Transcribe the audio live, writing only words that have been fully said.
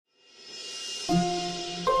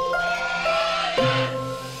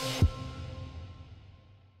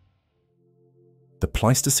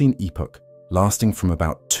Pleistocene epoch, lasting from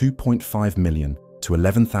about 2.5 million to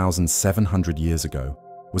 11,700 years ago,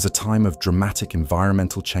 was a time of dramatic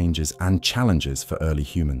environmental changes and challenges for early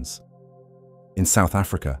humans. In South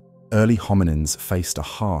Africa, early hominins faced a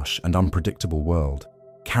harsh and unpredictable world,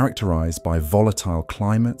 characterized by volatile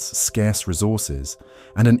climates, scarce resources,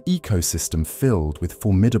 and an ecosystem filled with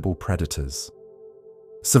formidable predators.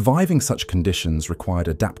 Surviving such conditions required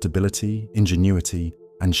adaptability, ingenuity,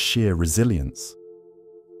 and sheer resilience.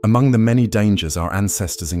 Among the many dangers our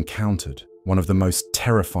ancestors encountered, one of the most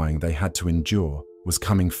terrifying they had to endure was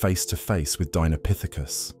coming face to face with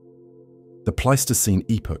Dinopithecus. The Pleistocene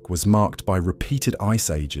epoch was marked by repeated ice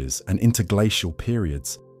ages and interglacial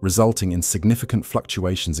periods, resulting in significant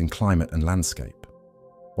fluctuations in climate and landscape.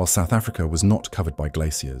 While South Africa was not covered by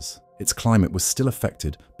glaciers, its climate was still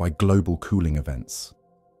affected by global cooling events.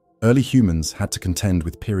 Early humans had to contend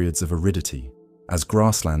with periods of aridity. As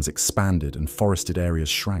grasslands expanded and forested areas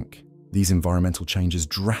shrank, these environmental changes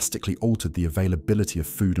drastically altered the availability of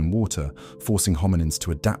food and water, forcing hominins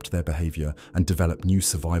to adapt their behavior and develop new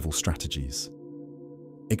survival strategies.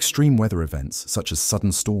 Extreme weather events, such as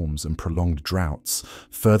sudden storms and prolonged droughts,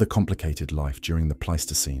 further complicated life during the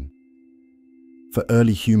Pleistocene. For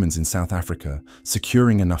early humans in South Africa,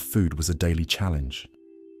 securing enough food was a daily challenge.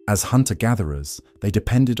 As hunter-gatherers, they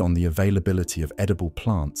depended on the availability of edible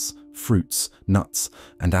plants, fruits, nuts,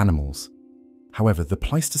 and animals. However, the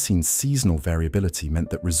Pleistocene's seasonal variability meant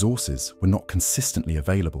that resources were not consistently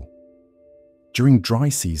available. During dry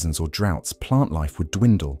seasons or droughts, plant life would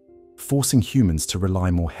dwindle, forcing humans to rely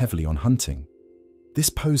more heavily on hunting. This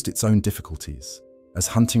posed its own difficulties, as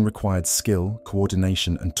hunting required skill,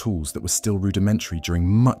 coordination, and tools that were still rudimentary during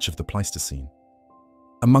much of the Pleistocene.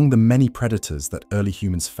 Among the many predators that early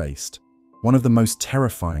humans faced, one of the most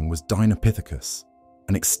terrifying was Dinopithecus,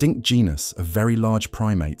 an extinct genus of very large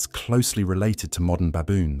primates closely related to modern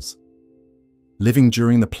baboons. Living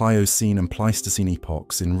during the Pliocene and Pleistocene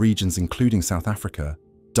epochs in regions including South Africa,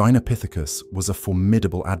 Dinopithecus was a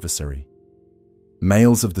formidable adversary.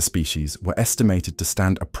 Males of the species were estimated to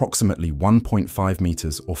stand approximately 1.5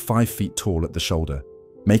 meters or 5 feet tall at the shoulder,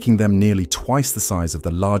 making them nearly twice the size of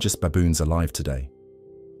the largest baboons alive today.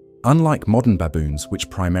 Unlike modern baboons,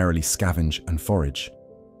 which primarily scavenge and forage,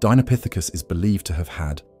 Dinopithecus is believed to have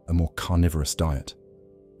had a more carnivorous diet.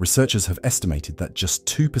 Researchers have estimated that just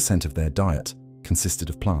 2% of their diet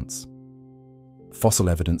consisted of plants. Fossil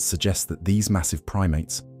evidence suggests that these massive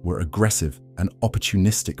primates were aggressive and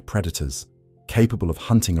opportunistic predators, capable of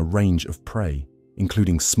hunting a range of prey,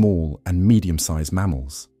 including small and medium-sized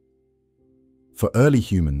mammals. For early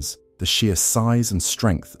humans, the sheer size and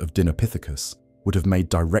strength of Dinopithecus would have made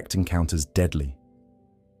direct encounters deadly.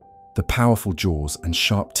 The powerful jaws and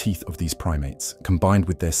sharp teeth of these primates, combined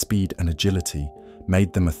with their speed and agility,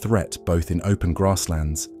 made them a threat both in open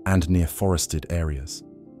grasslands and near forested areas.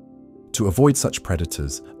 To avoid such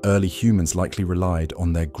predators, early humans likely relied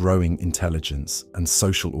on their growing intelligence and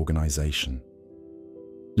social organization.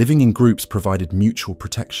 Living in groups provided mutual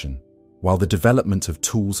protection, while the development of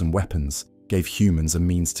tools and weapons gave humans a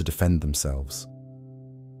means to defend themselves.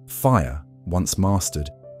 Fire, once mastered,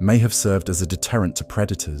 may have served as a deterrent to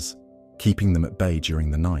predators, keeping them at bay during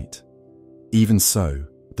the night. Even so,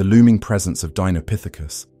 the looming presence of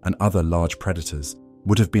Dinopithecus and other large predators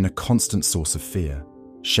would have been a constant source of fear,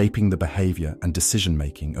 shaping the behavior and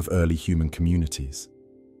decision-making of early human communities.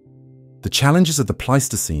 The challenges of the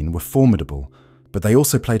Pleistocene were formidable, but they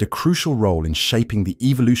also played a crucial role in shaping the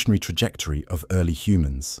evolutionary trajectory of early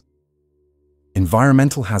humans.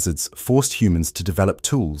 Environmental hazards forced humans to develop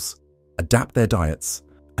tools, adapt their diets,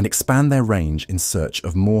 and expand their range in search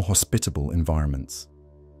of more hospitable environments.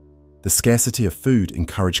 The scarcity of food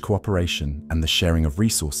encouraged cooperation and the sharing of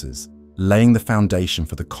resources, laying the foundation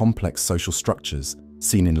for the complex social structures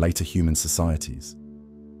seen in later human societies.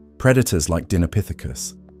 Predators like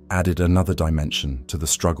Dinopithecus added another dimension to the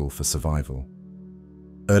struggle for survival.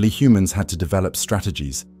 Early humans had to develop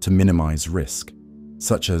strategies to minimize risk,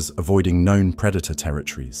 such as avoiding known predator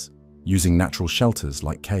territories, using natural shelters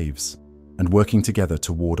like caves, and working together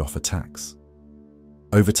to ward off attacks.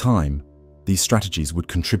 Over time, these strategies would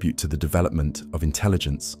contribute to the development of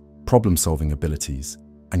intelligence, problem-solving abilities,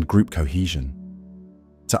 and group cohesion.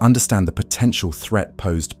 To understand the potential threat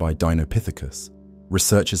posed by Dinopithecus,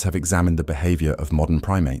 researchers have examined the behavior of modern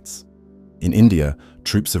primates. In India,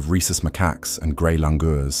 troops of rhesus macaques and grey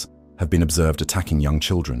langurs have been observed attacking young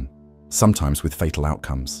children, sometimes with fatal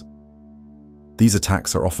outcomes. These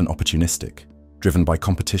attacks are often opportunistic, driven by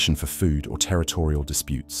competition for food or territorial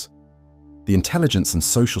disputes. The intelligence and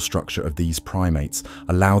social structure of these primates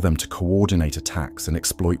allow them to coordinate attacks and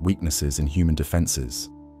exploit weaknesses in human defenses,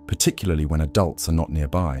 particularly when adults are not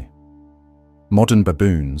nearby. Modern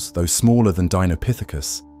baboons, though smaller than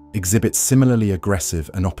Dinopithecus, exhibit similarly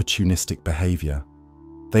aggressive and opportunistic behavior.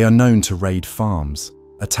 They are known to raid farms,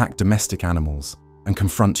 attack domestic animals, and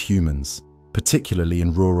confront humans, particularly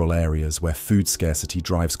in rural areas where food scarcity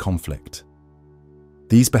drives conflict.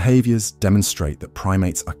 These behaviors demonstrate that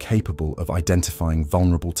primates are capable of identifying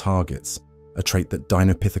vulnerable targets, a trait that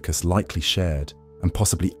Dinopithecus likely shared and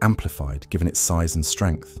possibly amplified given its size and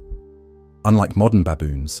strength. Unlike modern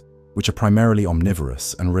baboons, which are primarily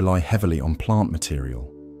omnivorous and rely heavily on plant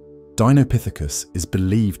material, Dinopithecus is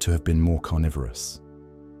believed to have been more carnivorous.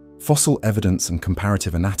 Fossil evidence and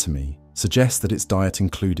comparative anatomy suggest that its diet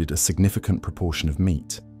included a significant proportion of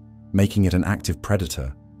meat, making it an active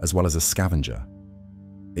predator as well as a scavenger.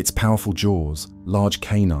 Its powerful jaws, large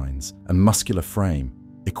canines, and muscular frame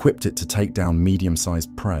equipped it to take down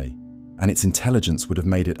medium-sized prey, and its intelligence would have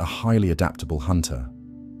made it a highly adaptable hunter.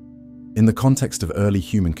 In the context of early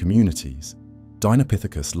human communities,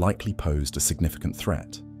 Dinopithecus likely posed a significant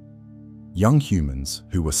threat. Young humans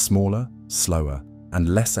who were smaller, slower, and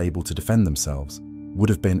less able to defend themselves would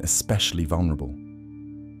have been especially vulnerable.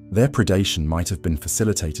 Their predation might have been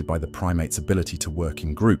facilitated by the primate's ability to work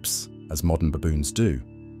in groups, as modern baboons do,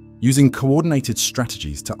 using coordinated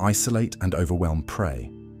strategies to isolate and overwhelm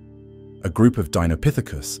prey. A group of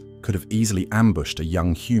Dinopithecus could have easily ambushed a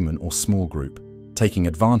young human or small group, taking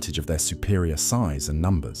advantage of their superior size and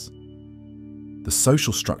numbers. The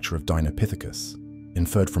social structure of Dinopithecus,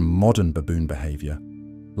 inferred from modern baboon behavior,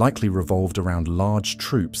 likely revolved around large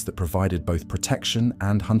troops that provided both protection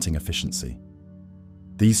and hunting efficiency.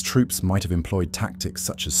 These troops might have employed tactics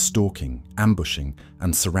such as stalking, ambushing,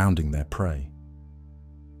 and surrounding their prey.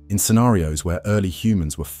 In scenarios where early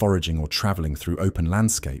humans were foraging or traveling through open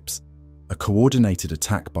landscapes, a coordinated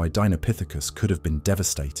attack by Dinopithecus could have been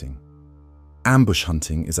devastating. Ambush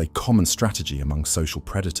hunting is a common strategy among social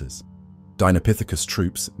predators. Dinopithecus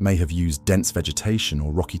troops may have used dense vegetation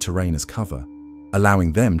or rocky terrain as cover,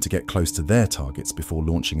 allowing them to get close to their targets before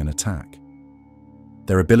launching an attack.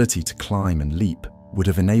 Their ability to climb and leap would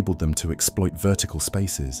have enabled them to exploit vertical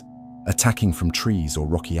spaces, attacking from trees or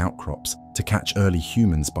rocky outcrops to catch early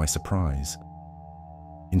humans by surprise.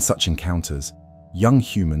 In such encounters, young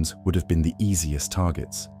humans would have been the easiest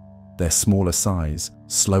targets. Their smaller size,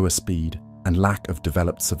 slower speed, and lack of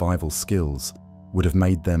developed survival skills would have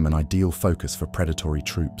made them an ideal focus for predatory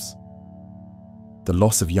troops. The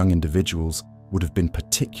loss of young individuals would have been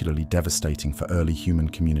particularly devastating for early human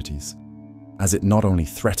communities, as it not only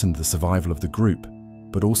threatened the survival of the group,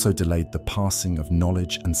 but also delayed the passing of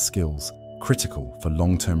knowledge and skills critical for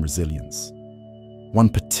long-term resilience. One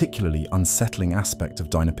particularly unsettling aspect of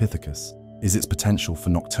Dinopithecus is its potential for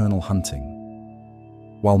nocturnal hunting.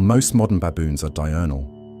 While most modern baboons are diurnal,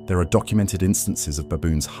 there are documented instances of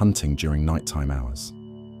baboons hunting during nighttime hours.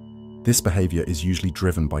 This behavior is usually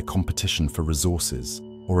driven by competition for resources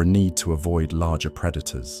or a need to avoid larger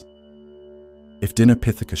predators. If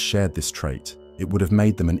Dinopithecus shared this trait, it would have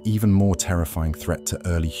made them an even more terrifying threat to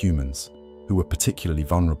early humans, who were particularly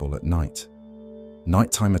vulnerable at night.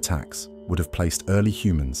 Nighttime attacks would have placed early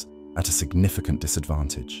humans at a significant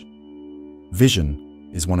disadvantage. Vision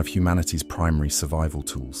is one of humanity's primary survival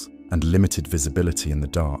tools, and limited visibility in the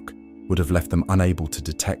dark would have left them unable to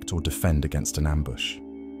detect or defend against an ambush.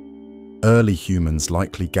 Early humans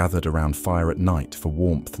likely gathered around fire at night for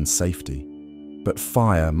warmth and safety, but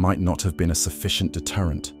fire might not have been a sufficient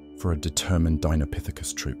deterrent for a determined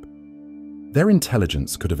Dinopithecus troop. Their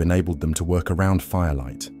intelligence could have enabled them to work around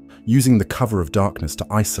firelight, using the cover of darkness to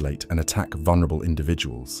isolate and attack vulnerable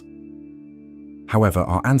individuals. However,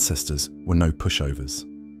 our ancestors were no pushovers.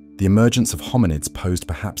 The emergence of hominids posed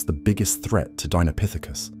perhaps the biggest threat to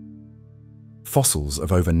Dinopithecus. Fossils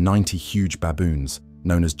of over 90 huge baboons,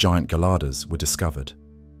 known as giant galadas, were discovered.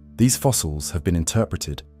 These fossils have been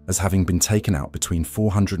interpreted as having been taken out between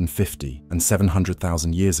 450 and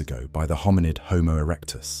 700,000 years ago by the hominid Homo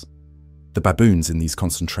erectus. The baboons in these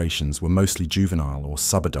concentrations were mostly juvenile or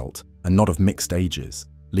subadult and not of mixed ages,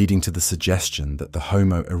 leading to the suggestion that the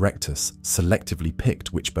Homo erectus selectively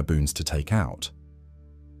picked which baboons to take out.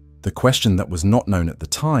 The question that was not known at the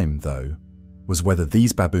time, though, was whether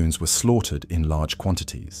these baboons were slaughtered in large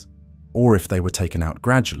quantities, or if they were taken out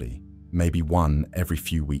gradually, maybe one every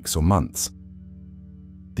few weeks or months.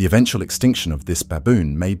 The eventual extinction of this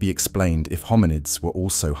baboon may be explained if hominids were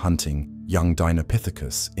also hunting young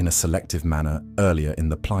Dinopithecus in a selective manner earlier in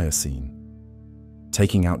the Pliocene.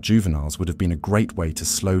 Taking out juveniles would have been a great way to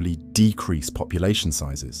slowly decrease population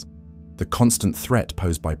sizes. The constant threat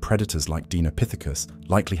posed by predators like Dinopithecus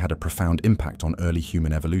likely had a profound impact on early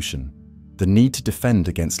human evolution. The need to defend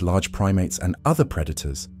against large primates and other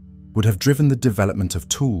predators would have driven the development of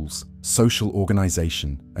tools, social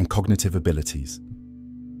organization, and cognitive abilities.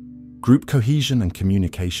 Group cohesion and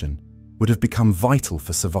communication would have become vital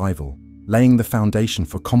for survival, laying the foundation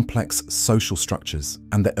for complex social structures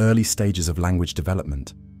and the early stages of language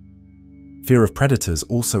development. Fear of predators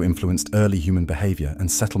also influenced early human behavior and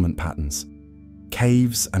settlement patterns.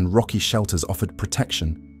 Caves and rocky shelters offered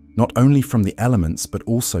protection not only from the elements but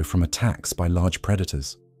also from attacks by large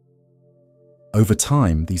predators. Over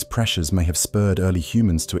time, these pressures may have spurred early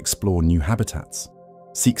humans to explore new habitats,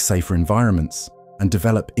 seek safer environments, and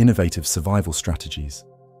develop innovative survival strategies.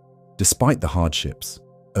 Despite the hardships,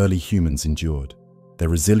 early humans endured. Their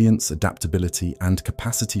resilience, adaptability, and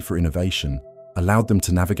capacity for innovation allowed them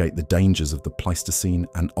to navigate the dangers of the Pleistocene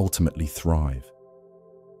and ultimately thrive.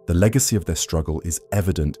 The legacy of their struggle is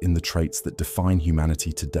evident in the traits that define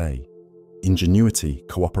humanity today: ingenuity,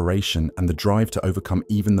 cooperation, and the drive to overcome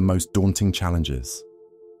even the most daunting challenges.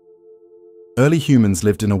 Early humans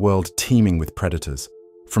lived in a world teeming with predators,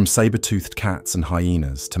 from saber-toothed cats and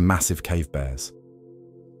hyenas to massive cave bears.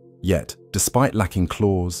 Yet, despite lacking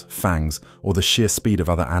claws, fangs, or the sheer speed of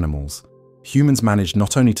other animals, humans managed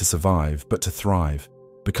not only to survive but to thrive,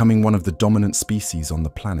 becoming one of the dominant species on the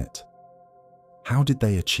planet. How did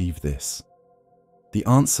they achieve this? The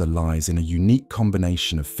answer lies in a unique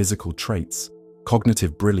combination of physical traits,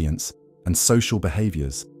 cognitive brilliance, and social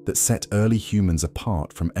behaviors that set early humans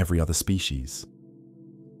apart from every other species.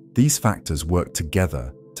 These factors worked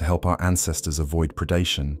together to help our ancestors avoid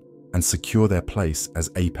predation and secure their place as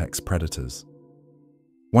apex predators.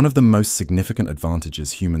 One of the most significant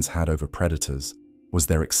advantages humans had over predators was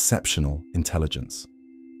their exceptional intelligence.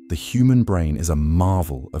 The human brain is a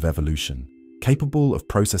marvel of evolution, capable of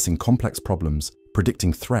processing complex problems,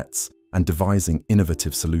 predicting threats, and devising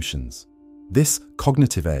innovative solutions. This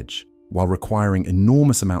cognitive edge, while requiring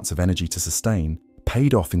enormous amounts of energy to sustain,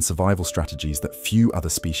 paid off in survival strategies that few other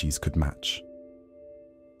species could match.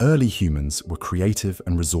 Early humans were creative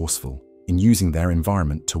and resourceful in using their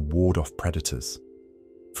environment to ward off predators.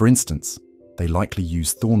 For instance, they likely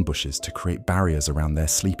used thorn bushes to create barriers around their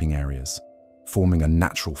sleeping areas, forming a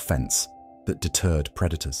natural fence that deterred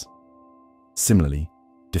predators. Similarly,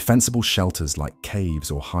 defensible shelters like caves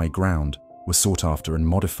or high ground were sought after and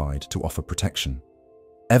modified to offer protection.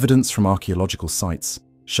 Evidence from archaeological sites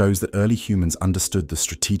shows that early humans understood the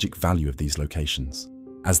strategic value of these locations,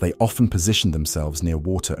 as they often positioned themselves near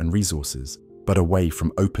water and resources, but away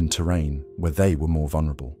from open terrain where they were more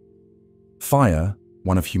vulnerable. Fire,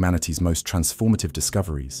 one of humanity's most transformative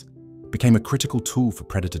discoveries, became a critical tool for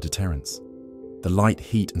predator deterrence. The light,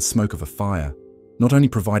 heat, and smoke of a fire not only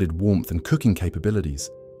provided warmth and cooking capabilities,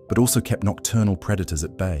 but also kept nocturnal predators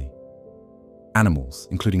at bay. Animals,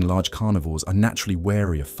 including large carnivores, are naturally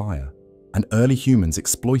wary of fire, and early humans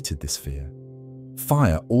exploited this fear.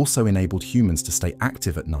 Fire also enabled humans to stay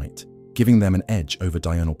active at night, giving them an edge over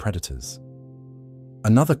diurnal predators.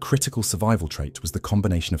 Another critical survival trait was the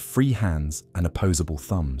combination of free hands and opposable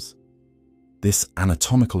thumbs. This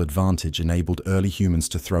anatomical advantage enabled early humans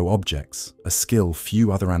to throw objects, a skill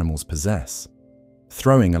few other animals possess.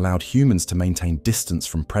 Throwing allowed humans to maintain distance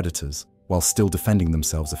from predators while still defending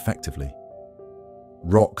themselves effectively.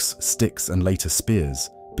 Rocks, sticks, and later spears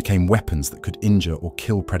became weapons that could injure or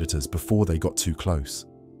kill predators before they got too close.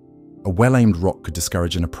 A well-aimed rock could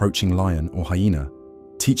discourage an approaching lion or hyena,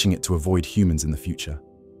 teaching it to avoid humans in the future.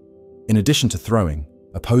 In addition to throwing,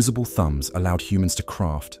 opposable thumbs allowed humans to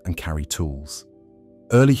craft and carry tools.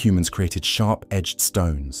 Early humans created sharp-edged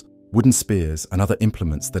stones, wooden spears, and other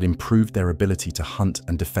implements that improved their ability to hunt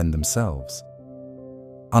and defend themselves.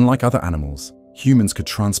 Unlike other animals, humans could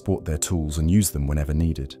transport their tools and use them whenever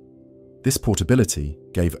needed. This portability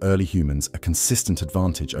gave early humans a consistent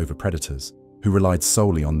advantage over predators, who relied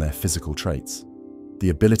solely on their physical traits.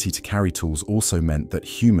 The ability to carry tools also meant that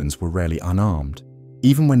humans were rarely unarmed,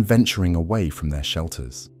 even when venturing away from their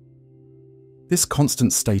shelters. This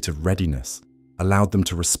constant state of readiness allowed them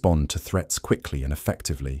to respond to threats quickly and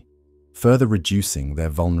effectively, further reducing their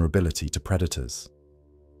vulnerability to predators.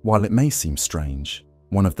 While it may seem strange,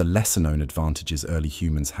 one of the lesser-known advantages early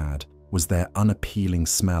humans had was their unappealing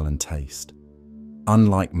smell and taste.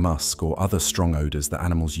 Unlike musk or other strong odors that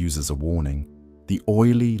animals use as a warning, the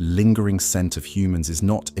oily, lingering scent of humans is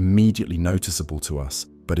not immediately noticeable to us,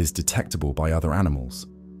 but is detectable by other animals.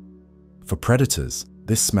 For predators,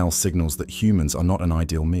 this smell signals that humans are not an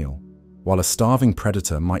ideal meal. While a starving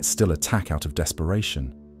predator might still attack out of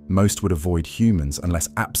desperation, most would avoid humans unless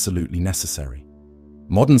absolutely necessary.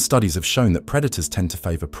 Modern studies have shown that predators tend to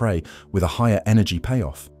favor prey with a higher energy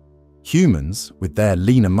payoff. Humans, with their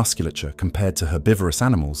leaner musculature compared to herbivorous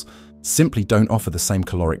animals, simply don't offer the same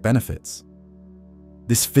caloric benefits.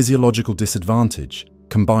 This physiological disadvantage,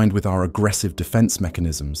 combined with our aggressive defense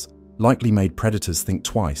mechanisms, likely made predators think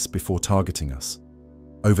twice before targeting us.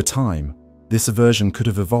 Over time, this aversion could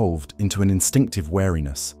have evolved into an instinctive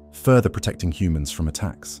wariness, further protecting humans from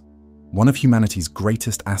attacks. One of humanity's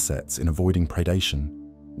greatest assets in avoiding predation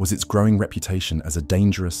was its growing reputation as a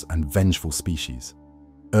dangerous and vengeful species.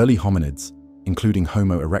 Early hominids, including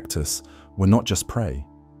Homo erectus, were not just prey,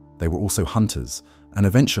 they were also hunters and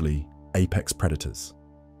eventually apex predators.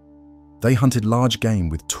 They hunted large game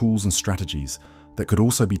with tools and strategies that could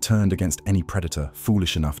also be turned against any predator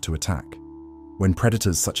foolish enough to attack. When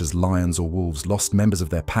predators such as lions or wolves lost members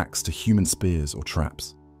of their packs to human spears or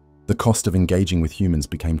traps, the cost of engaging with humans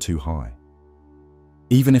became too high.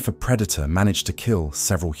 Even if a predator managed to kill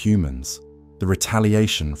several humans, the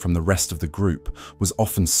retaliation from the rest of the group was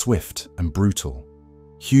often swift and brutal.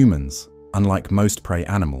 Humans, unlike most prey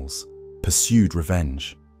animals, pursued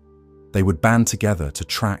revenge. They would band together to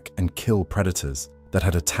track and kill predators that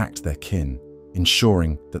had attacked their kin,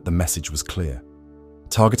 ensuring that the message was clear.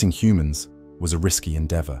 Targeting humans was a risky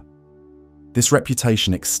endeavor. This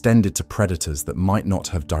reputation extended to predators that might not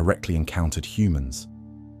have directly encountered humans.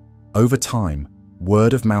 Over time,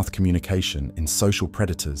 word-of-mouth communication in social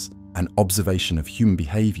predators and observation of human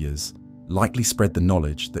behaviors likely spread the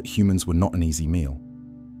knowledge that humans were not an easy meal.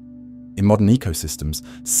 In modern ecosystems,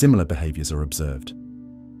 similar behaviors are observed.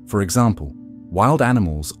 For example, wild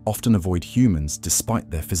animals often avoid humans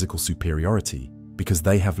despite their physical superiority because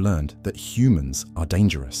they have learned that humans are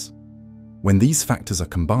dangerous. When these factors are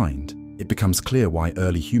combined, it becomes clear why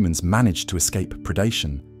early humans managed to escape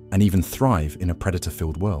predation and even thrive in a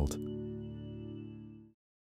predator-filled world.